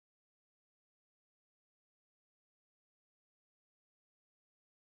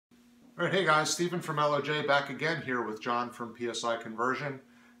All right, hey guys, Stephen from LOJ back again here with John from PSI Conversion,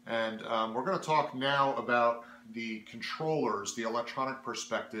 and we're going to talk now about the controllers, the electronic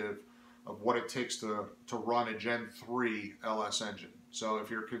perspective of what it takes to run a Gen 3 LS engine. So if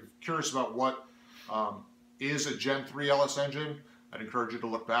you're curious about what is a Gen 3 LS engine, I'd encourage you to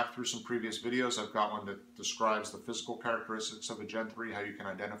look back through some previous videos. I've got one that describes the physical characteristics of a Gen 3, how you can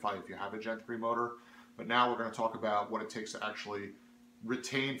identify if you have a Gen 3 motor. But now we're going to talk about what it takes to actually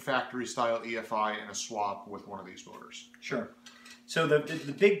retain factory-style EFI in a swap with one of these motors. Sure. So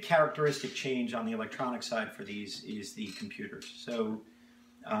the big characteristic change on the electronic side for these is the computers. So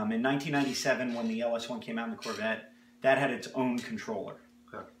in 1997, when the LS1 came out in the Corvette, that had its own controller.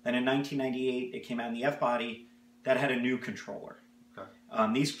 Okay. Then in 1998, it came out in the F-body, that had a new controller. Okay.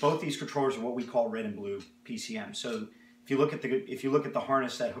 Both these controllers are what we call red and blue PCM. So if you look at the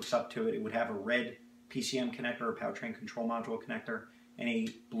harness that hooks up to it, it would have a red PCM connector, or powertrain control module connector, and a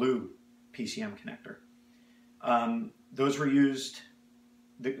blue PCM connector. Those were used,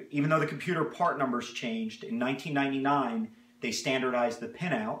 even though the computer part numbers changed, in 1999 they standardized the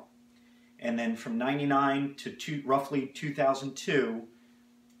pinout, and then from 99 to roughly 2002,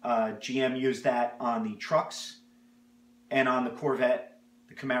 GM used that on the trucks and on the Corvette,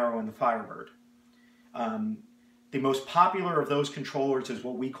 the Camaro, and the Firebird. The most popular of those controllers is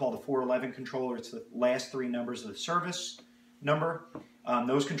what we call the 411 controller. It's the last three numbers of the service number.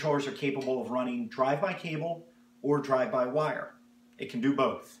 Those controllers are capable of running drive-by cable or drive-by-wire. It can do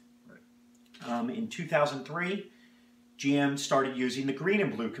both. Right. In 2003, GM started using the green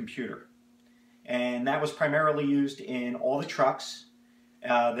and blue computer. And that was primarily used in all the trucks.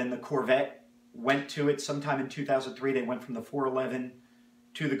 Then the Corvette went to it sometime in 2003. They went from the 411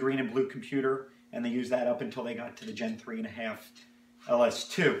 to the green and blue computer, and they used that up until they got to the Gen 3.5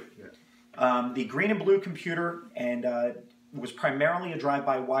 LS2. Yeah. The green and blue computer was primarily a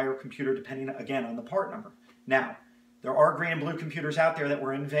drive-by-wire computer, depending, again, on the part number. Now, there are green and blue computers out there that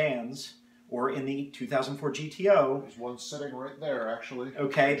were in vans or in the 2004 GTO. There's one sitting right there, actually.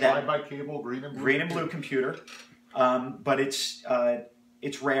 Okay, drive-by cable, green and blue. Green and blue computer, but it's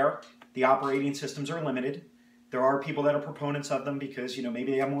rare. The operating systems are limited. There are people that are proponents of them because, you know,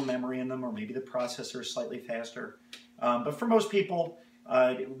 maybe they have more memory in them, or maybe the processor is slightly faster. But for most people,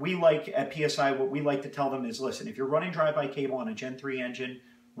 we like at PSI, what we like to tell them is, listen, if you're running drive-by cable on a Gen 3 engine,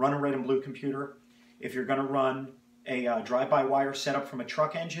 run a red and blue computer. If you're going to run a drive-by-wire setup from a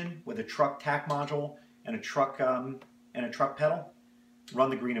truck engine with a truck tack module and a truck pedal, run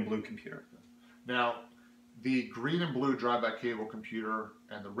the green and blue computer. Now, the green and blue drive-by cable computer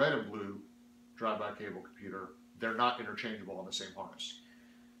and the red and blue drive-by cable computer, they're not interchangeable on the same harness.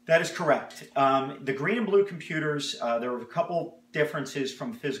 That is correct. The green and blue computers, there are a couple differences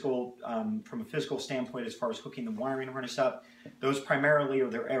from a physical standpoint as far as hooking the wiring harness up. Those primarily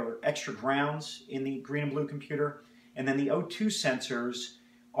there are extra grounds in the green and blue computer, and then the O2 sensors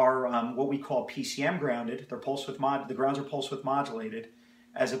are what we call PCM grounded. They're the grounds are pulse width modulated,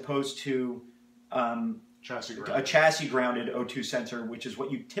 as opposed to a chassis grounded O2 sensor, which is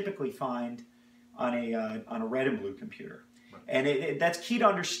what you typically find on a red and blue computer. And that's key to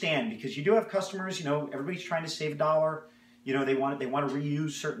understand, because you do have customers, you know, everybody's trying to save $1. You know, they want to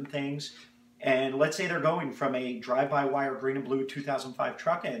reuse certain things. And let's say they're going from a drive-by-wire green and blue 2005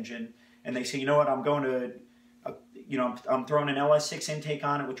 truck engine, and they say, you know what, I'm going to, I'm throwing an LS6 intake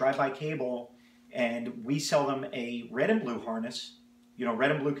on it with drive-by cable, and we sell them a red and blue harness, you know,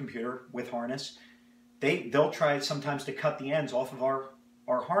 red and blue computer with harness. They'll try sometimes to cut the ends off of our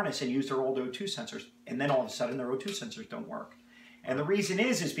harness and use their old O2 sensors, and then all of a sudden their O2 sensors don't work. And the reason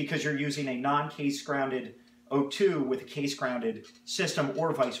is because you're using a non-case grounded O2 with a case grounded system,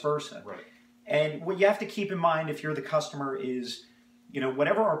 or vice versa. Right. And what you have to keep in mind if you're the customer is, you know,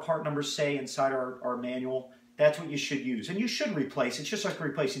 whatever our part numbers say inside our manual, that's what you should use. And you should replace, it's just like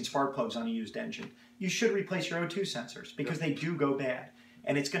replacing spark plugs on a used engine. You should replace your O2 sensors, because they do go bad.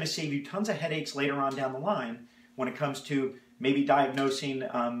 And it's going to save you tons of headaches later on down the line when it comes to maybe diagnosing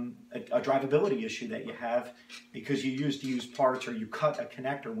a drivability issue that you have because you used parts, or you cut a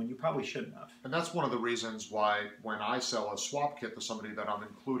connector when you probably shouldn't have. And that's one of the reasons why when I sell a swap kit to somebody that I'm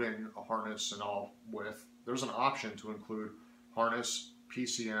including a harness and all with, there's an option to include harness,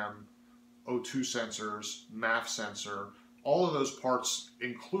 PCM, O2 sensors, MAF sensor, all of those parts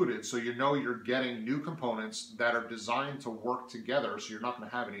included, so you know you're getting new components that are designed to work together, so you're not going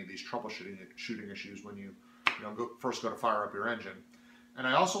to have any of these troubleshooting issues when you first go to fire up your engine. And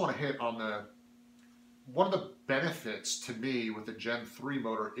I also want to hit on one of the benefits to me with the Gen 3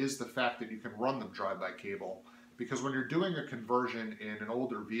 motor is the fact that you can run them drive-by cable. Because when you're doing a conversion in an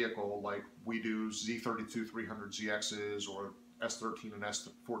older vehicle like we do Z32 300ZXs or S13 and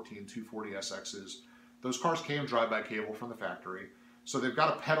S14 240SXs, those cars came drive-by cable from the factory. So they've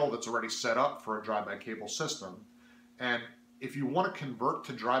got a pedal that's already set up for a drive-by cable system. And if you want to convert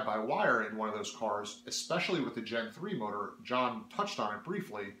to drive-by-wire in one of those cars, especially with the Gen 3 motor, John touched on it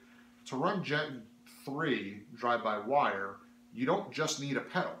briefly, to run Gen 3 drive-by-wire, you don't just need a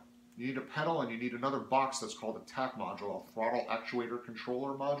pedal. You need a pedal and you need another box that's called a TAC module, a throttle actuator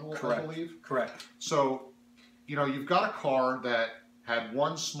controller module, Correct. I believe. Correct. So, you know, you've got a car that had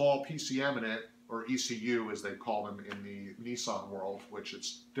one small PCM in it, or ECU as they call them in the Nissan world, which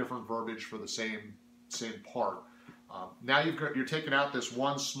it's different verbiage for the same part. Now you're taking out this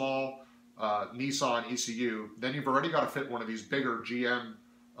one small Nissan ECU, then you've already got to fit one of these bigger GM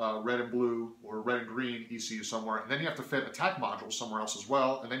red and blue or red and green ECU somewhere, and then you have to fit a TAC module somewhere else as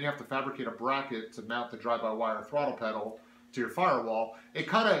well, and then you have to fabricate a bracket to mount the drive-by-wire throttle pedal to your firewall. It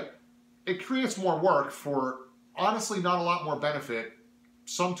creates more work for honestly not a lot more benefit.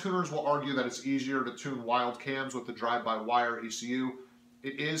 Some tuners will argue that it's easier to tune wild cams with the drive-by-wire ECU.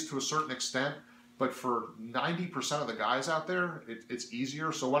 It is to a certain extent, but for 90% of the guys out there, it's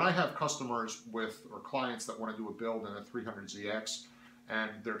easier. So when I have customers or clients that want to do a build in a 300ZX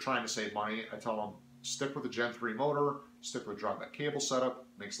and they're trying to save money, I tell them, stick with the Gen 3 motor, stick with drive-by cable setup,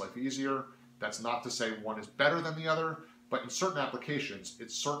 makes life easier. That's not to say one is better than the other, but in certain applications,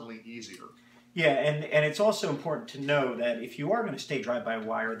 it's certainly easier. Yeah, and it's also important to know that if you are going to stay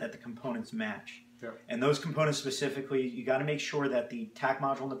drive-by-wire, that the components match. Yep. And those components specifically, you got to make sure that the TAC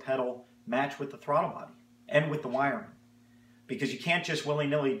module and the pedal match with the throttle body and with the wiring. Because you can't just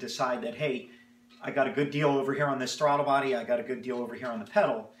willy-nilly decide that, hey, I got a good deal over here on this throttle body, I got a good deal over here on the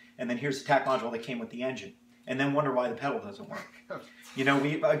pedal, and then here's the TAC module that came with the engine. And then wonder why the pedal doesn't work. You know,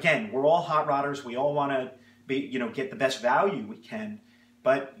 we're all hot rodders. We all want to get the best value we can.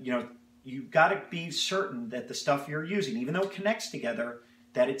 But, you've got to be certain that the stuff you're using, even though it connects together,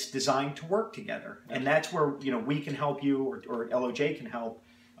 that it's designed to work together. And that's where, we can help you or LOJ can help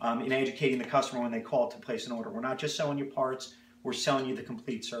in educating the customer when they call to place an order. We're not just selling you parts, we're selling you the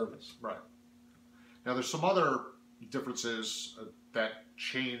complete service. Right. Now there's some other differences that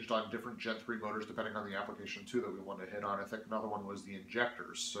changed on different Gen 3 motors depending on the application too that we wanted to hit on. I think another one was the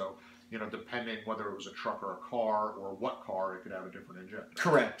injectors. So, depending whether it was a truck or a car or what car, it could have a different injector.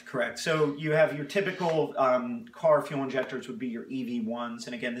 Correct. So you have your typical car fuel injectors would be your EV1s.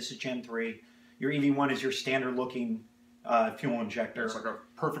 And again, this is Gen 3. Your EV1 is your standard looking fuel injector. It's like a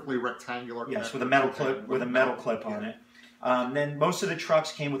perfectly rectangular connector. Yes, with a metal clip on it. Then most of the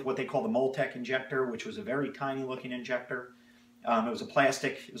trucks came with what they call the Moltec injector, which was a very tiny looking injector. It was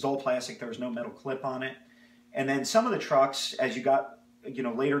all plastic, there was no metal clip on it. And then some of the trucks, as you got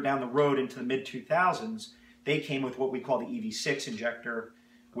later down the road into the mid-2000s, they came with what we call the EV6 injector,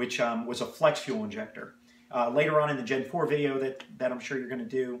 which was a flex fuel injector. Later on in the Gen 4 video that I'm sure you're going to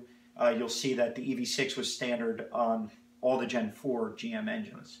do, you'll see that the EV6 was standard on all the Gen 4 GM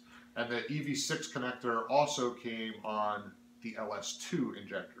engines. And the EV6 connector also came on the LS2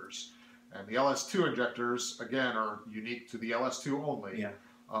 injectors. And the LS2 injectors, again, are unique to the LS2 only. Yeah.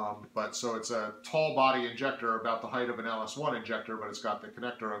 But so it's a tall body injector about the height of an LS1 injector, but it's got the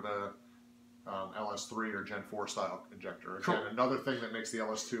connector of a LS3 or Gen 4 style injector. Again, another thing that makes the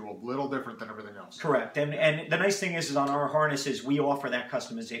LS2 a little different than everything else. Correct. And the nice thing is on our harnesses, we offer that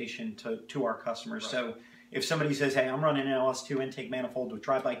customization to our customers. Right. So if somebody says, hey, I'm running an LS2 intake manifold with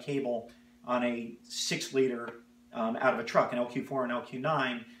drive-by cable on a 6-liter out of a truck, an LQ4 and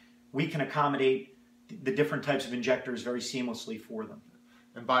LQ9, we can accommodate the different types of injectors very seamlessly for them.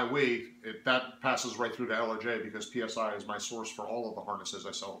 And by we, that passes right through to LOJ because PSI is my source for all of the harnesses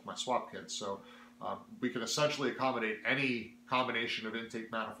I sell with my swap kits. So we can essentially accommodate any combination of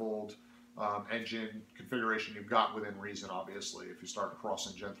intake manifold, engine configuration you've got within reason, obviously. If you start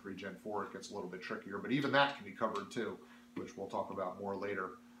crossing Gen 3, Gen 4, it gets a little bit trickier. But even that can be covered too, which we'll talk about more later.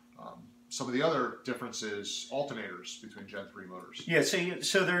 Some of the other differences, alternators between Gen 3 motors. Yeah,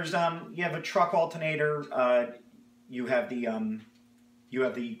 so there's you have a truck alternator, you have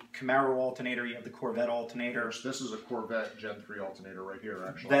the Camaro alternator, you have the Corvette alternator. This is a Corvette Gen 3 alternator right here,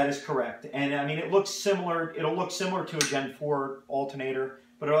 actually. That is correct. And I mean, it'll look similar to a Gen 4 alternator,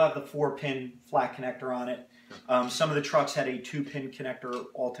 but it'll have the 4-pin flat connector on it. Some of the trucks had a 2-pin connector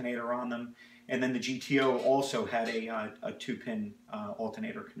alternator on them. And then the GTO also had a 2-pin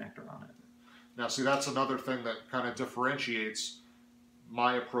alternator connector on it. Now, see, that's another thing that kind of differentiates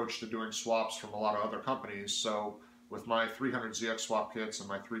my approach to doing swaps from a lot of other companies. So with my 300ZX swap kits and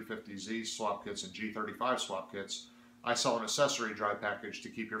my 350Z swap kits and G35 swap kits, I sell an accessory drive package to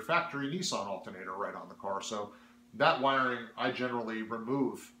keep your factory Nissan alternator right on the car. So that wiring I generally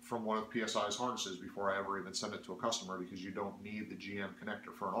remove from one of PSI's harnesses before I ever even send it to a customer, because you don't need the GM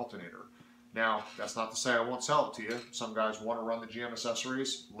connector for an alternator. Now, that's not to say I won't sell it to you. Some guys want to run the GM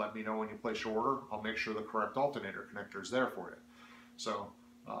accessories. Let me know when you place your order. I'll make sure the correct alternator connector is there for you. So,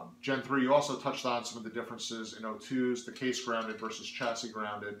 Gen 3, you also touched on some of the differences in O2s, the case grounded versus chassis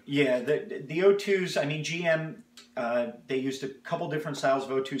grounded. Yeah, the O2s, I mean, GM, they used a couple different styles of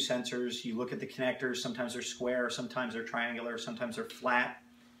O2 sensors. You look at the connectors, sometimes they're square, sometimes they're triangular, sometimes they're flat.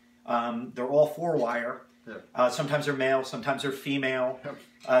 They're all 4-wire. Yeah. Sometimes they're male, sometimes they're female.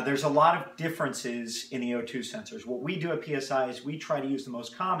 Yep. There's a lot of differences in the O2 sensors. What we do at PSI is we try to use the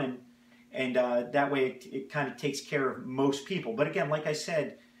most common, and that way it kind of takes care of most people. But again, like I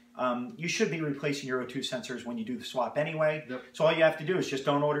said, you should be replacing your O2 sensors when you do the swap anyway. Yep. So all you have to do is just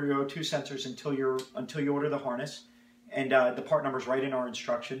don't order your O2 sensors until you order the harness, and the part number's right in our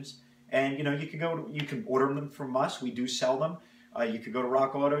instructions. And you know, you can order them from us. We do sell them. You could go to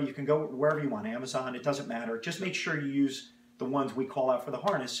Rock Auto. You can go wherever you want, Amazon. It doesn't matter. Just make sure you use the ones we call out for the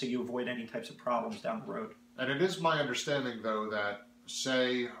harness, so you avoid any types of problems down the road. And it is my understanding, though, that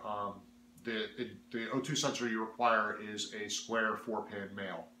say the O2 sensor you require is a square 4-pin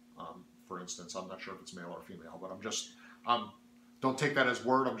male. For instance, I'm not sure if it's male or female, but I'm just don't take that as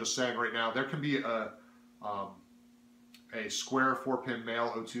word. I'm just saying right now there can be a square 4-pin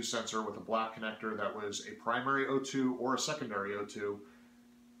male O2 sensor with a black connector that was a primary O2 or a secondary O2.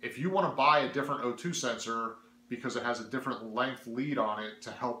 If you want to buy a different O2 sensor because it has a different length lead on it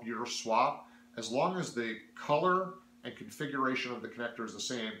to help your swap, as long as the color and configuration of the connector is the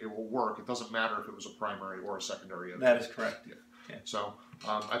same, it will work. It doesn't matter if it was a primary or a secondary O2. That is correct. Yeah. Yeah. So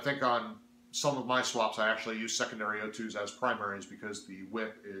I think on some of my swaps, I actually use secondary O2s as primaries because the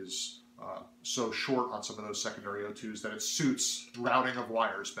whip is so short on some of those secondary O2s that it suits routing of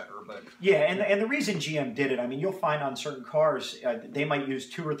wires better. But yeah, and the reason GM did it, I mean, you'll find on certain cars, they might use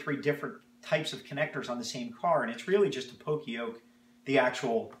 2 or 3 different types of connectors on the same car, and it's really just to poke-yoke the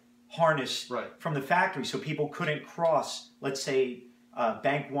actual harness from the factory, so people couldn't cross, let's say,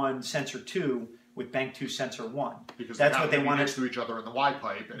 bank 1 sensor 2 with bank 2 sensor 1. Because that's what they wanted next to each other in the Y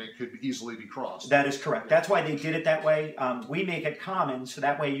pipe, and it could easily be crossed. That is correct. That's why they did it that way. We make it common, so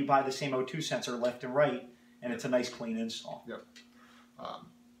that way you buy the same O2 sensor left and right, and it's a nice clean install. Yep.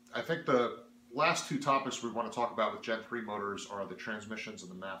 I think the last 2 topics we want to talk about with Gen 3 motors are the transmissions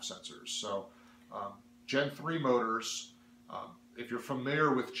and the MAP sensors. So Gen 3 motors, if you're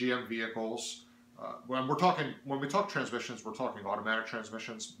familiar with GM vehicles, when we talk transmissions, we're talking automatic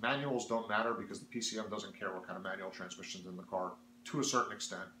transmissions. Manuals don't matter because the PCM doesn't care what kind of manual transmission's in the car to a certain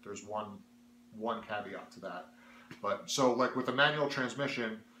extent. There's one caveat to that. But so like with a manual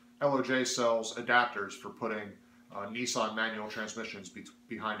transmission, LOJ sells adapters for putting Nissan manual transmissions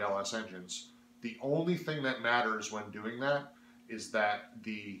behind LS engines. The only thing that matters when doing that is that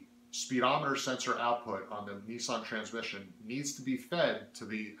the speedometer sensor output on the Nissan transmission needs to be fed to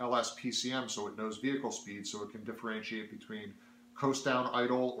the LS PCM so it knows vehicle speed, so it can differentiate between coast down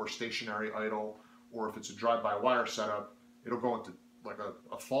idle or stationary idle, or if it's a drive-by-wire setup, it'll go into like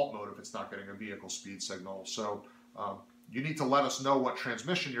a fault mode if it's not getting a vehicle speed signal. So you need to let us know what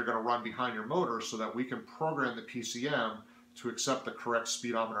transmission you're going to run behind your motor so that we can program the PCM to accept the correct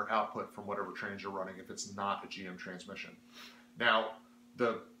speedometer output from whatever trains you're running if it's not a GM transmission. Now,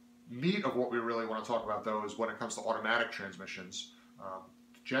 the meat of what we really want to talk about, though, is when it comes to automatic transmissions.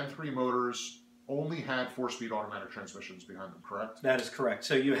 Gen 3 motors only had 4-speed automatic transmissions behind them, correct? That is correct.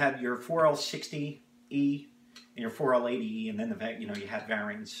 So you had your 4L60E and your 4L80E, and then you had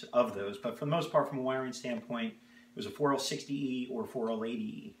variants of those. But for the most part, from a wiring standpoint, it was a 4L60E or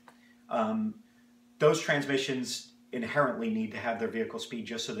 4L80E. Those transmissions inherently need to have their vehicle speed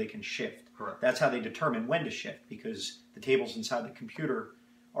just so they can shift. Correct. That's how they determine when to shift, because the tables inside the computer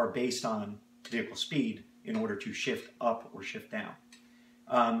are based on vehicle speed in order to shift up or shift down.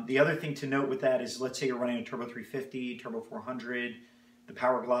 The other thing to note with that is, let's say you're running a Turbo 350, Turbo 400, the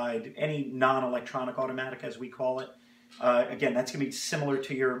Power Glide, any non-electronic automatic as we call it. Again, that's going to be similar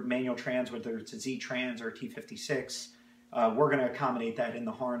to your manual trans, whether it's a Z-Trans or a T56. We're going to accommodate that in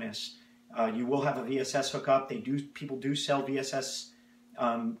the harness. You will have a VSS hookup. People do sell VSS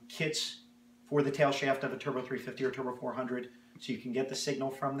kits for the tail shaft of a Turbo 350 or Turbo 400, so you can get the signal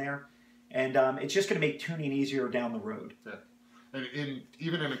from there. And it's just going to make tuning easier down the road. Yeah. And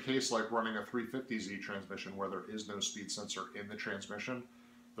even in a case like running a 350Z transmission where there is no speed sensor in the transmission,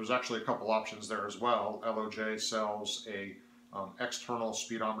 there's actually a couple options there as well. LOJ sells a external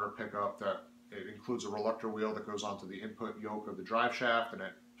speedometer pickup that it includes a reluctor wheel that goes onto the input yoke of the drive shaft, and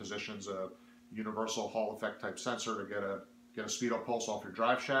it positions a universal Hall effect type sensor to get a speed up pulse off your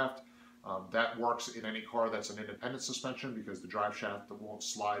drive shaft. That works in any car that's an independent suspension because the drive shaft won't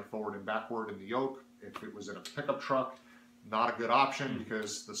slide forward and backward in the yoke. If it was in a pickup truck, not a good option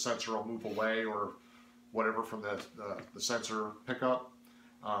because the sensor will move away or whatever from the sensor pickup.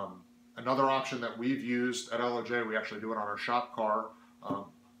 Another option that we've used at LOJ, we actually do it on our shop car.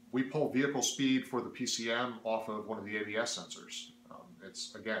 We pull vehicle speed for the PCM off of one of the ABS sensors.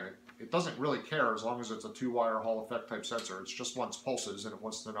 It doesn't really care as long as it's a 2-wire Hall effect type sensor. It's just wants pulses, and it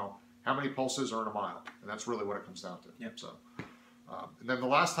wants to know how many pulses are in a mile, and that's really what it comes down to. Yep. So, and then the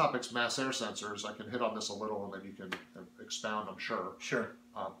last topic's mass air sensors. I can hit on this a little, and then you can expound, I'm sure. Sure.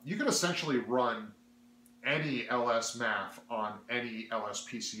 You can essentially run any LS MAF on any LS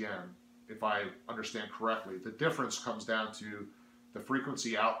PCM, if I understand correctly. The difference comes down to the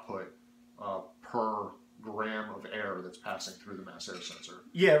frequency output per gram of air that's passing through the mass air sensor.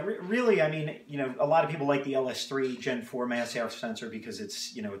 Yeah, really, I mean, a lot of people like the LS3 Gen 4 mass air sensor because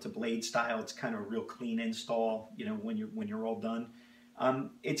it's, it's a blade style. It's kind of a real clean install, when you're all done.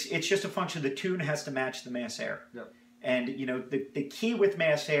 It's just a function. The tune has to match the mass air. Yep. And, the key with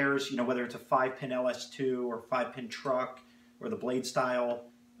mass airs, whether it's a 5-pin LS2 or 5-pin truck or the blade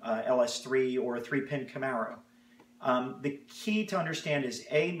style LS3 or a 3-pin Camaro, the key to understand is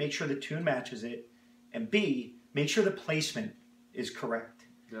A, make sure the tune matches it, and B, make sure the placement is correct.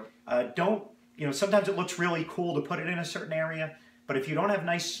 Yep. Sometimes it looks really cool to put it in a certain area, but if you don't have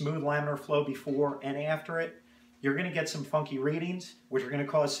nice smooth laminar flow before and after it, you're going to get some funky readings, which are going to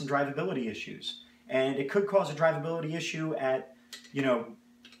cause some drivability issues. And it could cause a drivability issue at,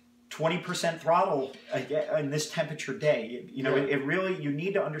 20% throttle in this temperature day. It really, you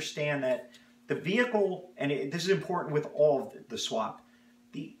need to understand that the vehicle, and this is important with all of the swap,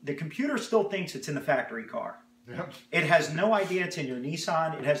 the computer still thinks it's in the factory car. Yep. It has no idea it's in your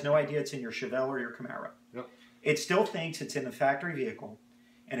Nissan. It has no idea it's in your Chevelle or your Camaro. Yep. It still thinks it's in the factory vehicle.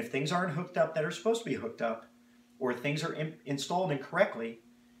 And if things aren't hooked up that are supposed to be hooked up, or things are installed incorrectly,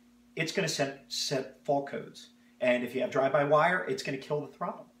 it's going to set fault codes. And if you have drive-by-wire, it's going to kill the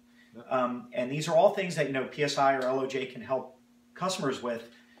throttle. Yep. And these are all things that PSI or LOJ can help customers with,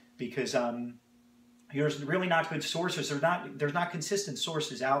 because there's really not good sources. There's not consistent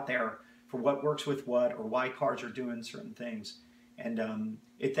sources out there for what works with what or why cars are doing certain things. And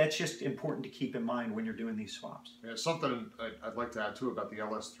that's just important to keep in mind when you're doing these swaps. Yeah, something I'd like to add too about the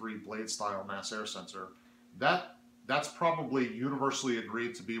LS3 blade style mass air sensor. That's probably universally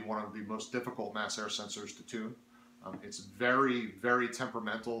agreed to be one of the most difficult mass air sensors to tune. It's very, very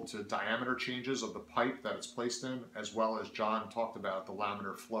temperamental to diameter changes of the pipe that it's placed in, as well as John talked about the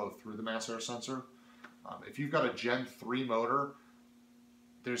laminar flow through the mass air sensor. If you've got a Gen 3 motor,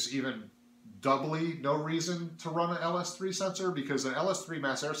 there's even doubly no reason to run an LS3 sensor, because an LS3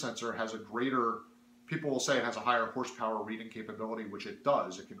 mass air sensor has a greater, people will say it has a higher horsepower reading capability, which it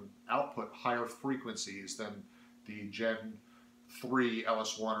does. It can output higher frequencies than the Gen 3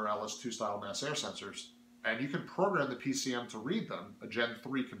 LS1 or LS2 style mass air sensors. And you can program the PCM to read them, a Gen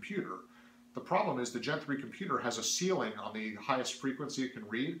 3 computer. The problem is the Gen 3 computer has a ceiling on the highest frequency it can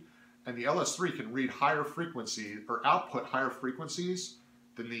read, and the LS3 can read higher frequency or output higher frequencies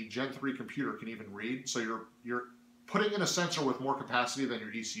than the Gen 3 computer can even read. So you're putting in a sensor with more capacity than your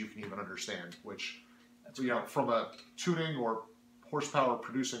ECU can even understand, which, from a tuning or horsepower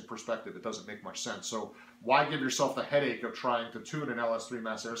producing perspective, it doesn't make much sense. So why give yourself the headache of trying to tune an LS3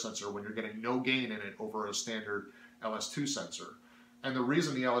 mass air sensor when you're getting no gain in it over a standard LS2 sensor? And the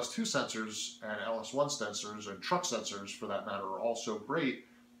reason the LS2 sensors and LS1 sensors and truck sensors, for that matter, are all so great,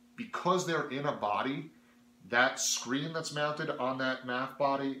 because they're in a body, that screen that's mounted on that MAF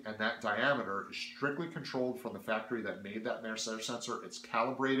body and that diameter is strictly controlled from the factory that made that mass air sensor. It's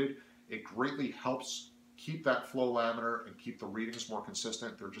calibrated. It greatly helps keep that flow laminar and keep the readings more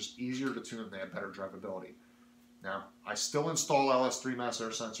consistent. They're just easier to tune and they have better drivability. Now, I still install LS3 mass air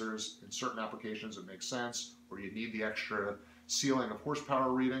sensors in certain applications. It makes sense, or you need the extra ceiling of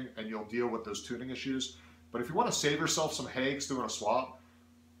horsepower reading and you'll deal with those tuning issues. But if you want to save yourself some headaches doing a swap,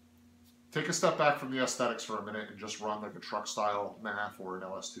 take a step back from the aesthetics for a minute and just run like a truck style MAF or an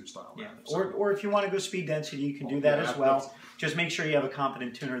LS2 style MAF. Yeah. Or if you want to go speed density, you can do that as well. Just make sure you have a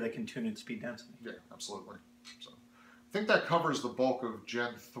competent tuner that can tune at speed density. Yeah, absolutely. So I think that covers the bulk of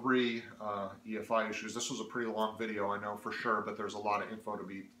Gen 3 EFI issues. This was a pretty long video, I know for sure, but there's a lot of info to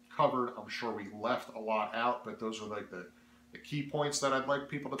be covered. I'm sure we left a lot out, but those are like the key points that I'd like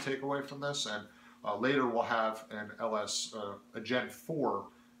people to take away from this. And later we'll have a Gen 4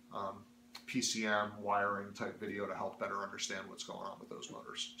 PCM wiring type video to help better understand what's going on with those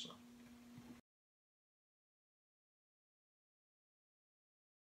motors. So.